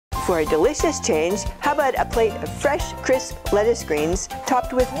For a delicious change, how about a plate of fresh, crisp lettuce greens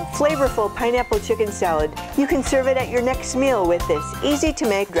topped with flavorful pineapple chicken salad? You can serve it at your next meal with this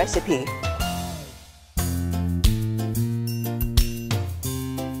easy-to-make recipe.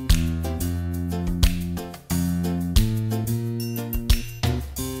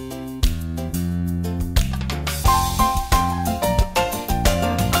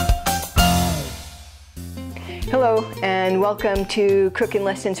 Hello and welcome to Cooking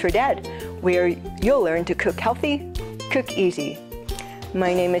Lessons for Dad, where you'll learn to cook healthy, cook easy.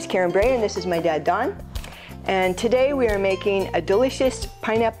 My name is Karen Breyer and this is my dad Don. And today we are making a delicious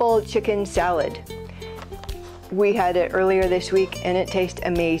pineapple chicken salad. We had it earlier this week and it tastes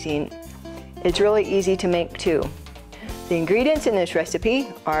amazing. It's really easy to make too. The ingredients in this recipe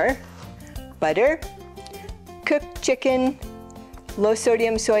are butter, cooked chicken, low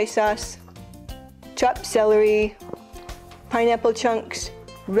sodium soy sauce, chopped celery, pineapple chunks,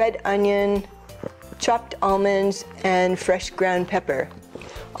 red onion, chopped almonds, and fresh ground pepper.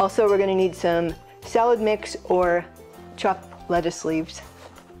 Also, we're going to need some salad mix or chopped lettuce leaves.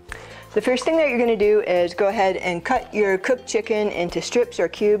 The first thing that you're going to do is go ahead and cut your cooked chicken into strips or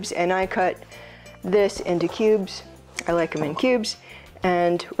cubes, and I cut this into cubes. I like them in cubes.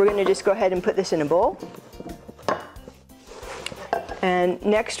 And we're going to just go ahead and put this in a bowl. And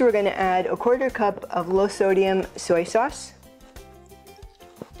next we're going to add a 1/4 cup of low sodium soy sauce.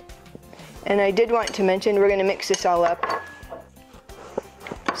 And I did want to mention we're going to mix this all up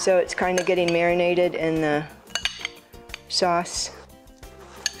so it's kind of getting marinated in the sauce.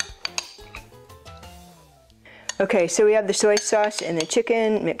 Okay, so we have the soy sauce and the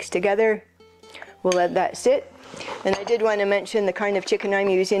chicken mixed together. We'll let that sit. And I did want to mention the kind of chicken I'm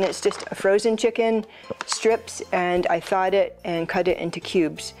using. It's just a frozen chicken, strips, and I thawed it and cut it into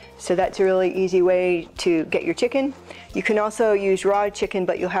cubes. So that's a really easy way to get your chicken. You can also use raw chicken,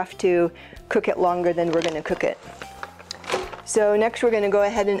 but you'll have to cook it longer than we're going to cook it. So next we're going to go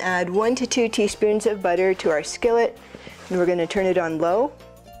ahead and add 1 to 2 teaspoons of butter to our skillet, and we're going to turn it on low.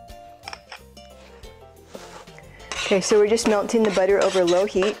 Okay, so we're just melting the butter over low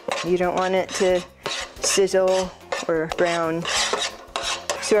heat. You don't want it to sizzle or brown.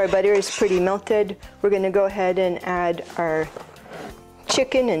 So our butter is pretty melted. We're going to go ahead and add our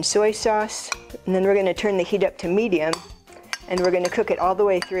chicken and soy sauce, and then we're going to turn the heat up to medium, and we're going to cook it all the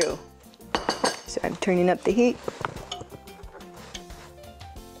way through. So I'm turning up the heat.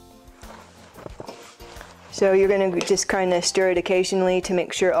 So you're going to just kind of stir it occasionally to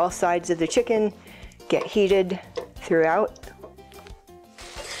make sure all sides of the chicken get heated throughout.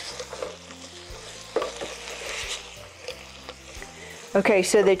 Okay,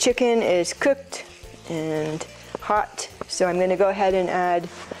 so the chicken is cooked and hot, so I'm going to go ahead and add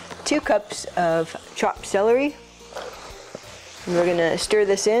 2 cups of chopped celery. And we're going to stir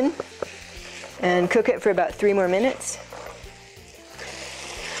this in and cook it for about 3 more minutes.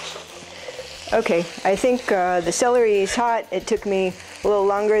 Okay, I think the celery is hot. It took me a little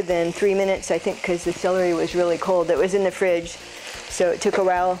longer than 3 minutes, I think, because the celery was really cold. It was in the fridge, so it took a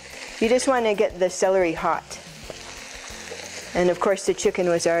while. You just want to get the celery hot. And of course the chicken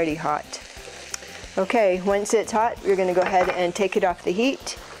was already hot. Okay, once it's hot, we're going to go ahead and take it off the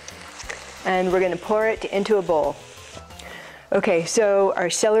heat, and we're going to pour it into a bowl. Okay, so our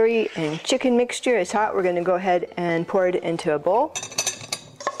celery and chicken mixture is hot. We're going to go ahead and pour it into a bowl.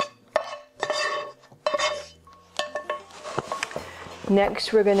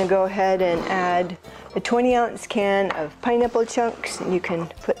 Next, we're going to go ahead and add a 20-ounce can of pineapple chunks, and you can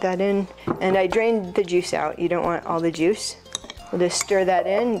put that in. And I drained the juice out. You don't want all the juice. We'll just stir that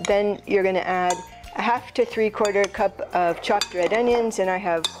in. Then you're going to add a 1/2 to 3/4 cup of chopped red onions, and I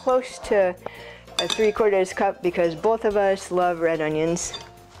have close to a 3/4 cup because both of us love red onions.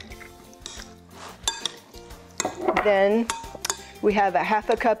 Then we have a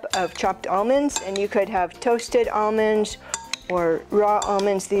 1/2 cup of chopped almonds, and you could have toasted almonds or raw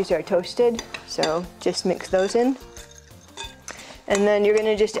almonds. These are toasted, so just mix those in. And then you're going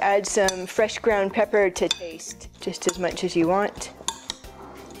to just add some fresh ground pepper to taste, just as much as you want.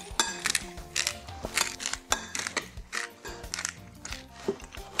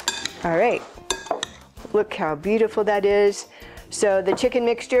 All right, look how beautiful that is. So the chicken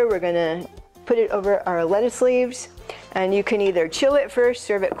mixture, we're going to put it over our lettuce leaves, and you can either chill it first,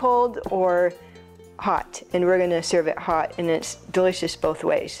 serve it cold, or hot, and we're going to serve it hot, and it's delicious both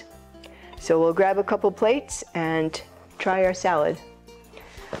ways. So we'll grab a couple plates and try our salad.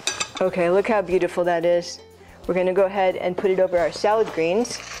 Okay, look how beautiful that is. We're going to go ahead and put it over our salad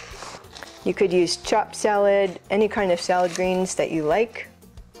greens. You could use chopped salad, any kind of salad greens that you like.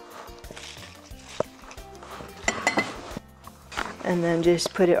 and then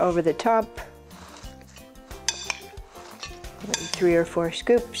just put it over the top. Like 3 or 4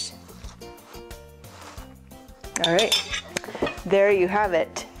 scoops. All right, there you have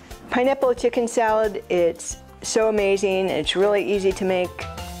it. Pineapple chicken salad. It's so amazing. It's really easy to make.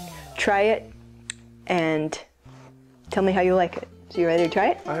 Try it and tell me how you like it. So you ready to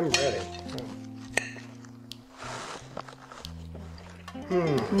try it? I'm ready.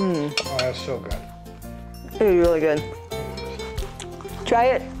 Oh, that's so good. It is really good. Try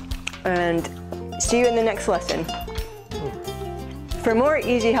it and see you in the next lesson. For more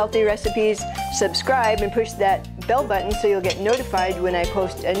easy, healthy recipes, subscribe and push that bell button so you'll get notified when I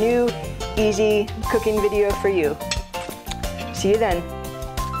post a new, easy cooking video for you. See you then.